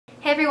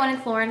Hey everyone,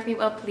 it's Lauren from Eat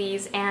Well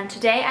Please, and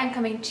today I'm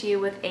coming to you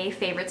with a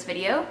favorites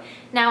video.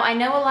 Now, I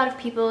know a lot of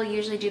people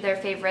usually do their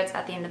favorites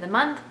at the end of the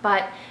month,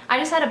 but I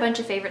just had a bunch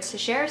of favorites to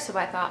share, so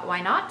I thought,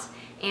 why not?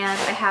 And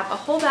I have a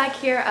whole bag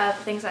here of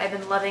things that I've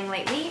been loving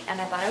lately,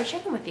 and I thought I would share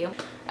them with you.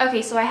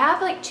 Okay, so I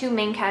have like two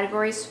main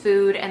categories,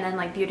 food and then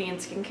like beauty and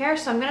skincare.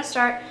 So I'm gonna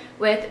start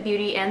with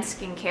beauty and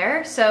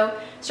skincare. So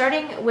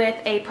starting with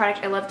a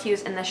product I love to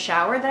use in the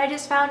shower that I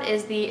just found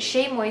is the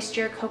Shea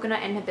Moisture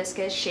Coconut and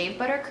Hibiscus Shave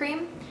Butter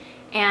Cream.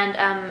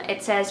 And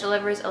it says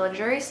delivers a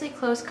luxuriously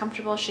close,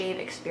 comfortable shave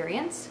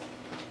experience.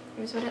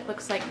 Here's what it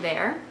looks like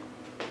there.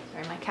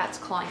 Sorry, my cat's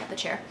clawing at the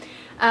chair.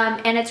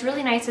 And it's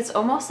really nice. It's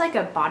almost like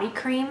a body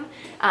cream.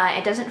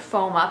 It doesn't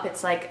foam up.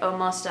 It's like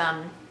almost,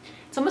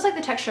 it's almost like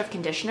the texture of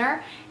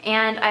conditioner.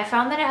 And I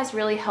found that it has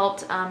really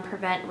helped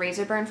prevent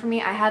razor burn for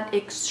me. I have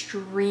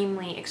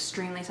extremely,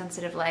 extremely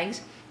sensitive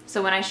legs.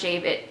 So when I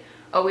shave, it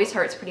always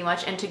hurts pretty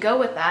much. And to go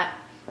with that,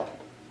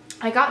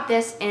 I got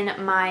this in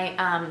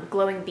my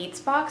Glowing Beats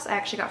box I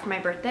actually got for my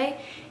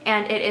birthday,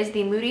 and it is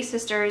the Moody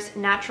Sisters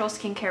Natural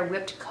Skincare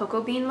Whipped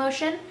Cocoa Bean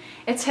Lotion.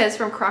 It says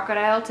from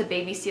crocodile to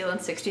baby seal in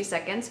 60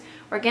 seconds,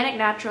 organic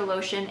natural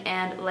lotion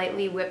and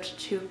lightly whipped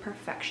to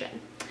perfection.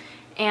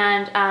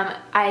 And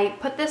I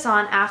put this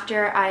on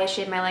after I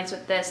shaved my legs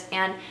with this,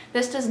 and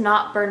this does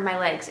not burn my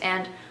legs.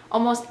 And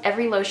almost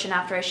every lotion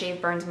after I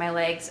shave burns my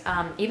legs.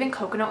 Even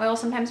coconut oil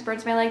sometimes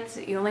burns my legs.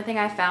 The only thing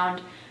I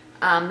found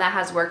that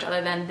has worked other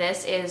than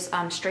this is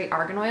straight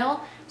argan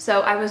oil.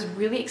 So I was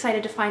really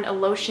excited to find a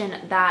lotion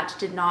that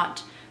did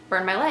not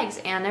burn my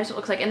legs, and there's what it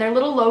looks like. And their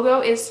little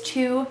logo is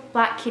two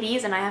black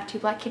kitties, and I have two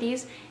black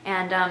kitties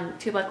and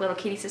two black little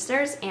kitty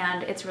sisters,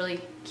 and it's really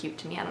cute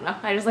to me. I don't know,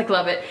 I just like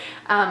love it.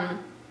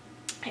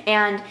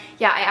 And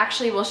yeah, I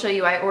actually will show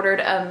you. I ordered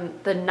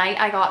the night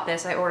I got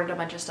this, I ordered a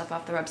bunch of stuff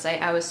off the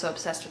website. I was so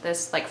obsessed with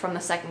this, like from the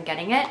second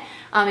getting it,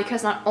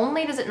 because not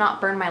only does it not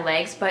burn my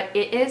legs, but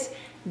it is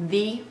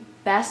the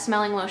best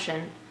smelling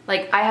lotion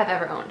like I have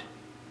ever owned.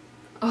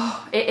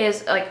 Oh, it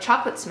is like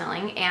chocolate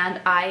smelling,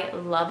 and I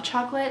love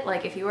chocolate.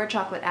 Like if you are a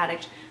chocolate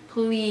addict,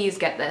 please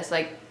get this.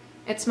 Like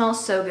it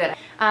smells so good.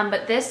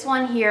 But this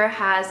one here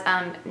has,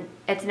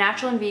 it's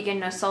natural and vegan,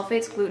 no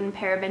sulfates, gluten,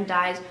 paraben,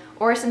 dyes,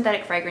 or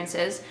synthetic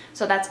fragrances.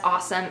 So that's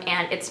awesome,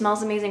 and it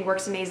smells amazing,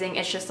 works amazing.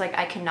 It's just like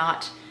I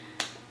cannot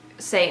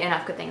say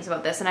enough good things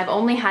about this, and I've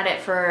only had it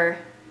for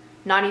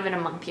not even a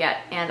month yet,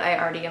 and I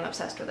already am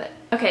obsessed with it.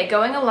 Okay,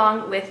 going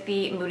along with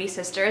the Moody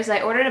Sisters,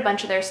 I ordered a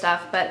bunch of their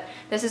stuff, but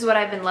this is what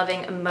I've been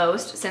loving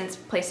most since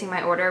placing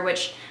my order,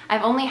 which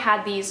I've only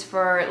had these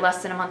for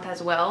less than a month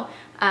as well.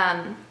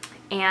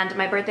 And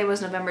my birthday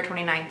was November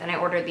 29th, and I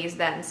ordered these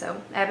then,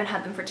 so I haven't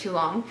had them for too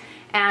long.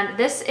 And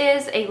this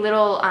is a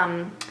little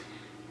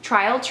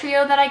trial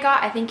trio that I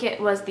got. I think it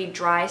was the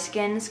Dry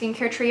Skin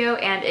Skincare Trio,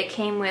 and it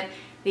came with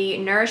the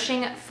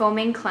Nourishing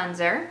Foaming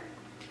Cleanser,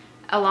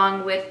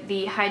 along with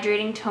the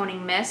Hydrating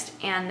Toning Mist,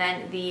 and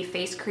then the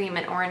Face Cream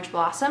and Orange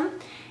Blossom.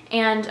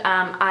 And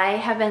I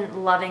have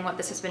been loving what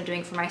this has been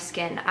doing for my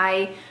skin.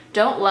 I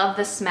don't love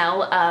the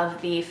smell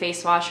of the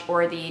face wash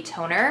or the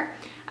toner.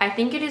 I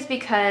think it is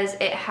because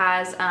it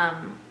has,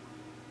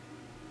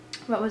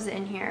 what was it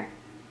in here?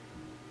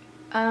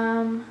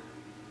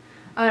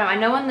 Oh no, I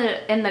know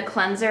in the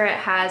cleanser it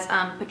has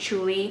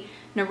patchouli,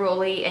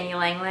 neroli, and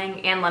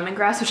ylang-ylang, and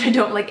lemongrass, which I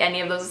don't like any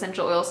of those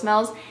essential oil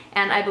smells.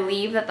 And I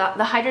believe that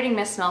the hydrating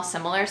mist smells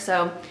similar,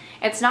 so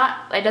it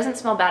doesn't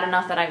smell bad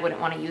enough that I wouldn't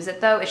want to use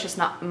it though. It's just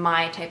not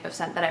my type of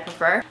scent that I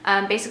prefer.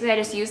 Basically, I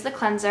just use the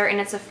cleanser, and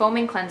it's a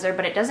foaming cleanser,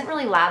 but it doesn't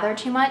really lather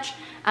too much,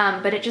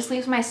 but it just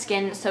leaves my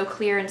skin so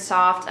clear and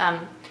soft.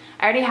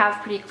 I already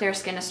have pretty clear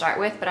skin to start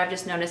with, but I've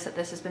just noticed that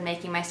this has been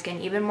making my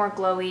skin even more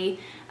glowy.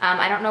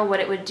 I don't know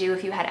what it would do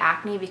if you had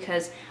acne,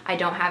 because I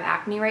don't have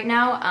acne right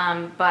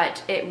now,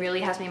 but it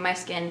really has made my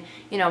skin,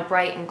 you know,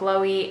 bright and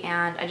glowy,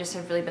 and I just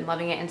have really been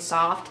loving it and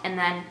soft. And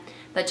then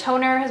the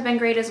toner has been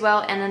great as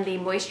well, and then the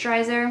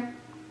moisturizer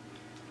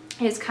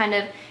is kind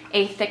of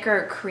a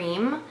thicker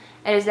cream.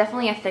 It is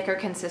definitely a thicker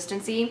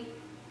consistency,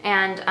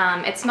 and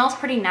it smells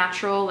pretty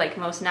natural, like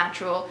most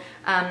natural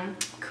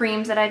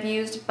creams that I've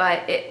used,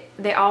 but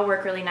they all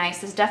work really nice.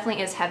 This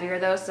definitely is heavier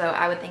though, so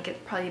I would think it's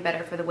probably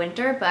better for the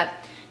winter, but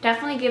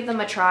definitely give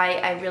them a try.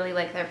 I really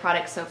like their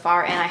products so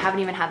far, and I haven't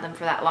even had them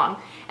for that long,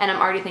 and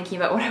I'm already thinking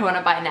about what I want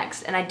to buy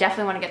next, and I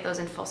definitely want to get those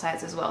in full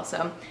size as well,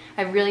 so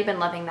I've really been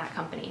loving that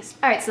company.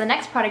 Alright, so the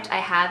next product I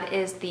have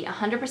is the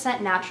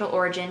 100% Natural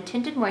Origin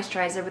Tinted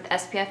Moisturizer with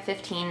SPF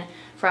 15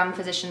 from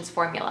Physicians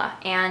Formula,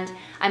 and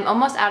I'm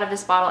almost out of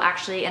this bottle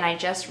actually, and I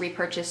just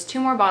repurchased 2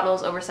 more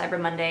bottles over Cyber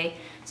Monday,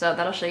 so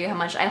that'll show you how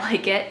much I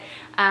like it.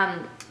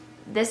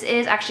 This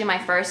is actually my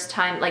first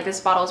time, like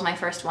this bottle is my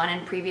first one,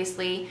 and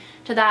previously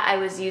to that I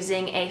was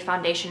using a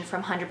foundation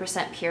from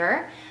 100%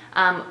 Pure,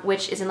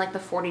 which is in like the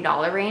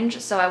 $40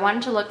 range, so I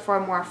wanted to look for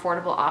a more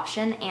affordable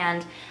option,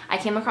 and I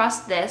came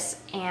across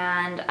this,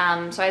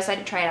 and so I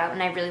decided to try it out,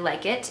 and I really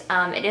like it.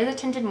 It is a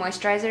tinted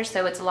moisturizer,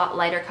 so it's a lot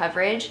lighter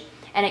coverage,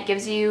 and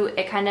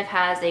it kind of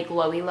has a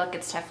glowy look.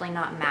 It's definitely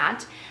not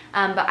matte,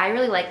 but I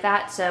really like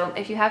that. So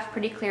if you have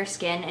pretty clear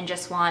skin and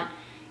just want,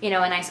 you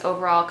know, a nice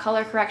overall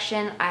color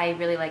correction. I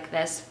really like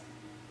this.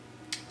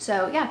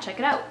 So yeah, check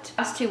it out.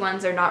 Last two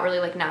ones are not really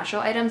like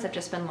natural items. I've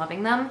just been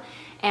loving them.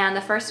 And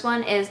the first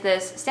one is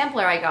this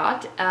sampler I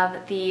got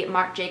of the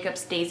Marc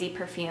Jacobs Daisy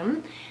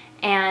perfume.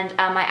 And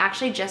I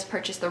actually just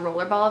purchased the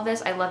rollerball of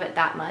this. I love it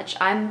that much.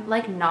 I'm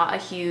like not a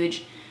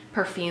huge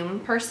perfume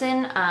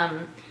person.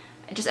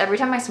 Just every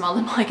time I smell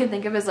them, all I can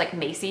think of is like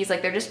Macy's.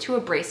 Like they're just too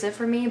abrasive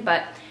for me.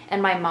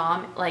 And my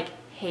mom like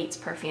hates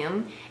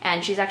perfume,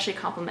 and she's actually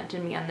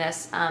complimented me on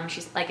this.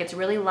 She's like, it's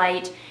really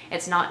light,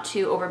 it's not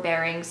too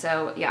overbearing,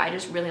 so yeah, I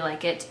just really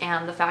like it.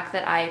 And the fact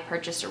that I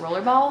purchased a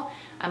rollerball,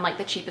 I'm like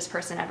the cheapest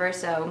person ever,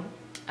 so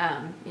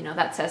you know,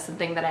 that says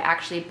something that I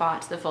actually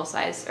bought the full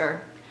size,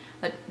 or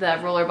the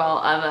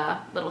rollerball of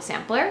a little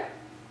sampler.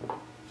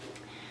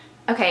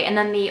 Okay, and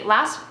then the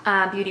last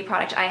beauty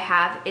product I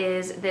have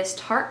is this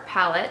Tarte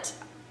palette.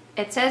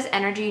 It says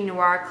Energy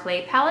Noir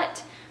Clay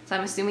Palette, so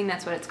I'm assuming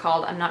that's what it's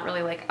called. I'm not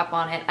really like up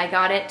on it. I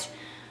got it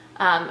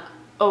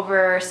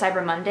over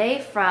Cyber Monday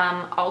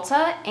from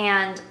Ulta,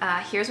 and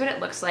here's what it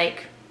looks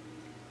like.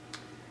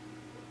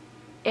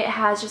 It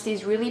has just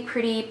these really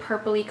pretty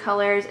purpley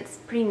colors. It's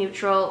pretty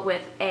neutral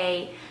with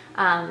a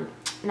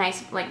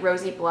nice like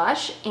rosy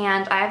blush,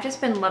 and I've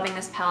just been loving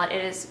this palette.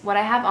 It is what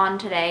I have on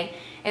today.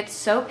 It's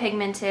so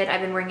pigmented.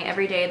 I've been wearing it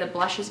every day. The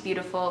blush is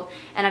beautiful,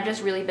 and I've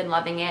just really been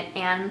loving it.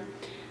 And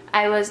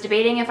I was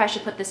debating if I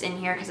should put this in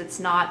here because it's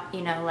not,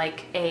 you know,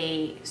 like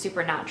a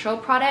super natural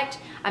product.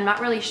 I'm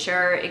not really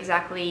sure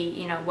exactly,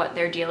 you know, what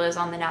their deal is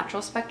on the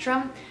natural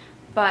spectrum,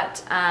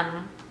 but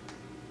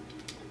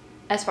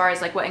as far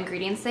as like what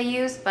ingredients they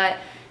use, but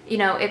you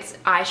know, it's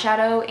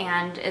eyeshadow,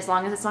 and as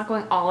long as it's not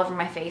going all over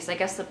my face, I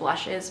guess the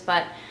blush is,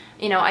 but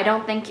you know, I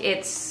don't think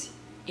it's,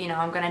 you know,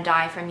 I'm gonna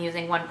die from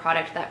using one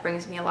product that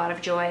brings me a lot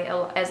of joy,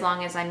 as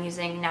long as I'm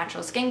using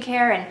natural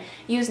skincare and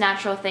use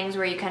natural things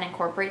where you can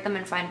incorporate them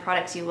and find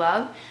products you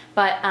love.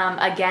 But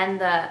again,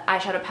 the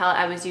eyeshadow palette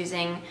I was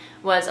using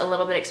was a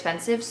little bit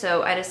expensive,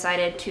 so I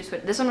decided to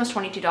switch. This one was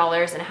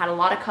 $22 and it had a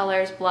lot of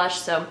colors, blush,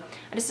 so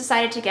I just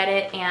decided to get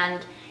it.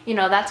 And you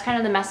know, that's kind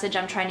of the message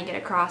I'm trying to get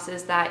across,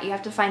 is that you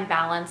have to find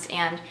balance,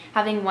 and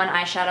having one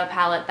eyeshadow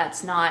palette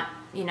that's not,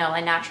 you know,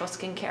 a natural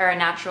skincare or a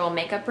natural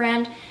makeup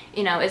brand,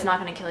 you know, is not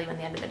going to kill you in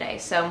the end of the day.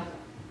 So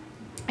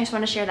I just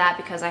want to share that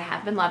because I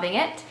have been loving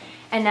it.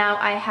 And now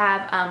I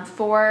have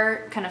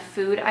 4 kind of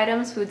food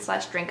items,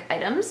 food/drink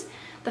items.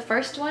 The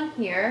first one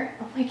here,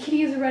 oh, my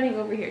kitty is running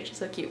over here, she's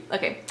so cute.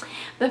 Okay,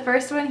 the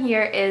first one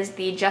here is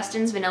the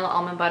Justin's Vanilla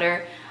Almond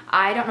Butter.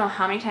 I don't know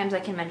how many times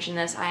I can mention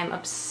this. I am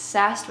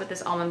obsessed with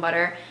this almond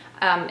butter.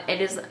 It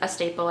is a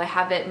staple. I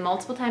have it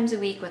multiple times a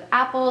week with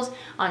apples,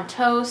 on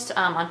toast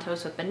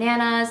with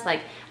bananas.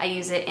 Like, I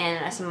use it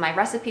in some of my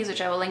recipes, which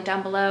I will link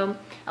down below.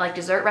 I like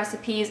dessert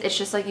recipes. It's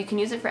just like you can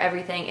use it for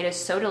everything. It is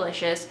so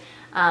delicious.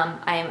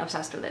 I am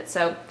obsessed with it.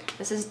 So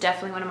this is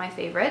definitely one of my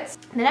favorites.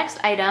 The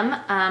next item,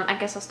 I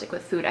guess I'll stick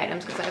with food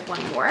items because I have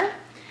one more,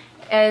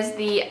 is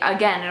the,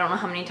 again, I don't know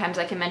how many times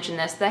I can mention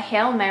this, the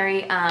Hail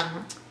Mary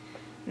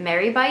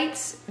Mary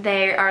Bites.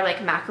 They are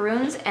like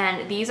macaroons,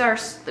 and these are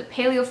the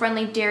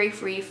paleo-friendly,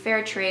 dairy-free,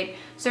 fair trade,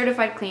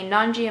 certified clean,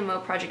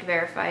 non-GMO, project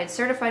verified,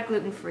 certified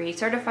gluten-free,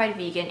 certified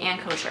vegan,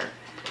 and kosher.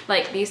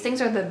 Like, these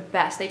things are the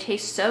best. They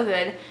taste so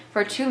good.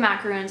 For 2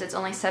 macaroons, it's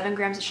only 7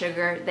 grams of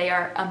sugar. They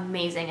are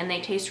amazing, and they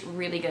taste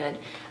really good.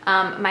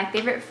 My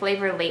favorite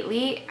flavor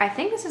lately, I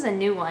think this is a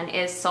new one,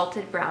 is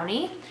salted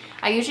brownie.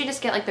 I usually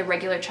just get like the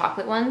regular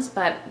chocolate ones,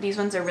 but these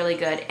ones are really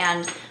good.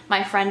 And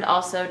my friend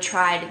also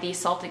tried the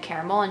salted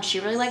caramel, and she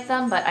really liked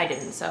them, but I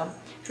didn't. So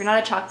if you're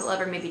not a chocolate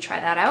lover, maybe try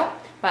that out.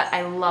 But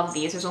I love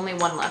these. There's only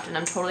one left, and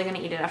I'm totally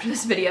gonna eat it after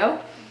this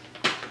video.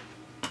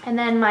 And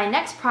then my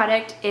next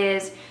product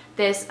is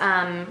this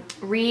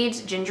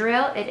Reed's Ginger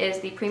Ale. It is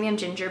the premium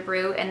ginger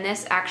brew, and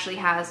this actually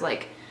has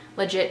like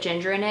legit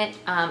ginger in it.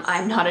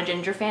 I'm not a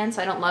ginger fan, so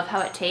I don't love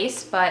how it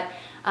tastes, but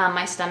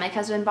my stomach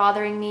has been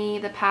bothering me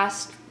the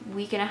past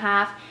week and a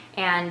half,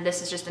 and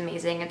this is just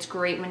amazing. It's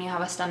great when you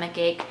have a stomach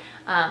ache.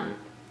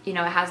 You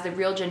know, it has the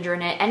real ginger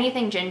in it.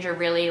 Anything ginger,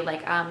 really,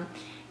 like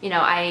you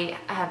know, I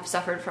have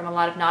suffered from a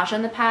lot of nausea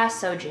in the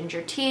past, so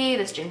ginger tea,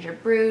 this ginger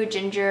brew,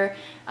 ginger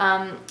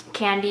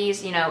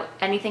candies, you know,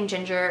 anything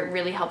ginger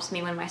really helps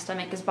me when my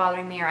stomach is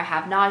bothering me or I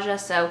have nausea.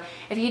 So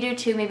if you do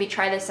too, maybe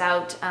try this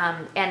out.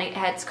 And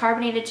it's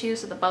carbonated too,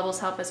 so the bubbles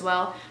help as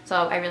well. So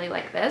I really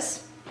like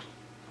this.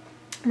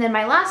 And then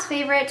my last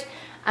favorite,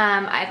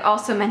 I've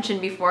also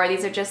mentioned before,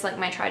 these are just like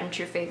my tried and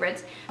true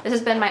favorites. This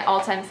has been my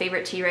all-time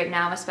favorite tea right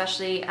now,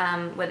 especially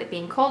with it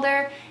being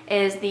colder,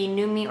 is the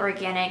Numi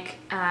Organic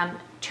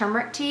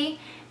turmeric tea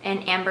in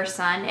Amber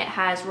Sun. It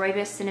has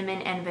rooibos,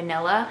 cinnamon, and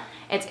vanilla.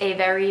 It's a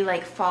very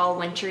like fall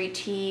wintry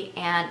tea,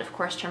 and of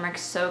course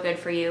turmeric's so good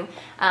for you.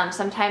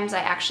 Sometimes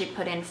I actually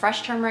put in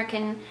fresh turmeric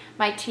in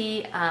my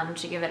tea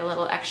to give it a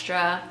little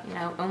extra, you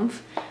know,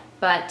 oomph.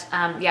 But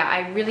yeah,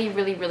 I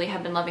really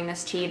have been loving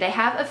this tea. They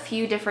have a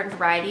few different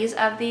varieties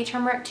of the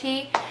turmeric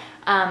tea.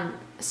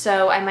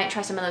 So I might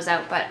try some of those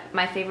out, but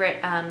my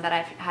favorite that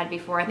I've had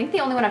before, I think the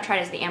only one I've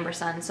tried is the Amber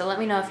Sun, so let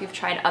me know if you've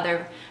tried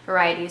other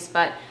varieties,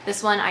 but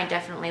this one I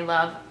definitely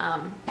love.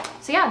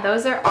 So yeah,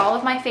 those are all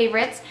of my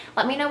favorites.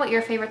 Let me know what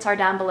your favorites are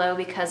down below,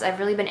 because I've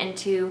really been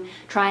into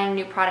trying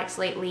new products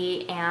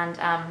lately, and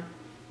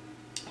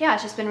yeah,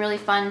 it's just been really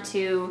fun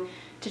to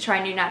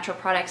try new natural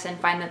products and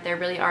find that there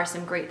really are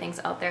some great things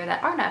out there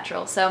that are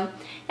natural. So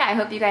yeah, I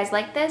hope you guys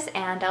like this,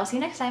 and I'll see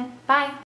you next time. Bye!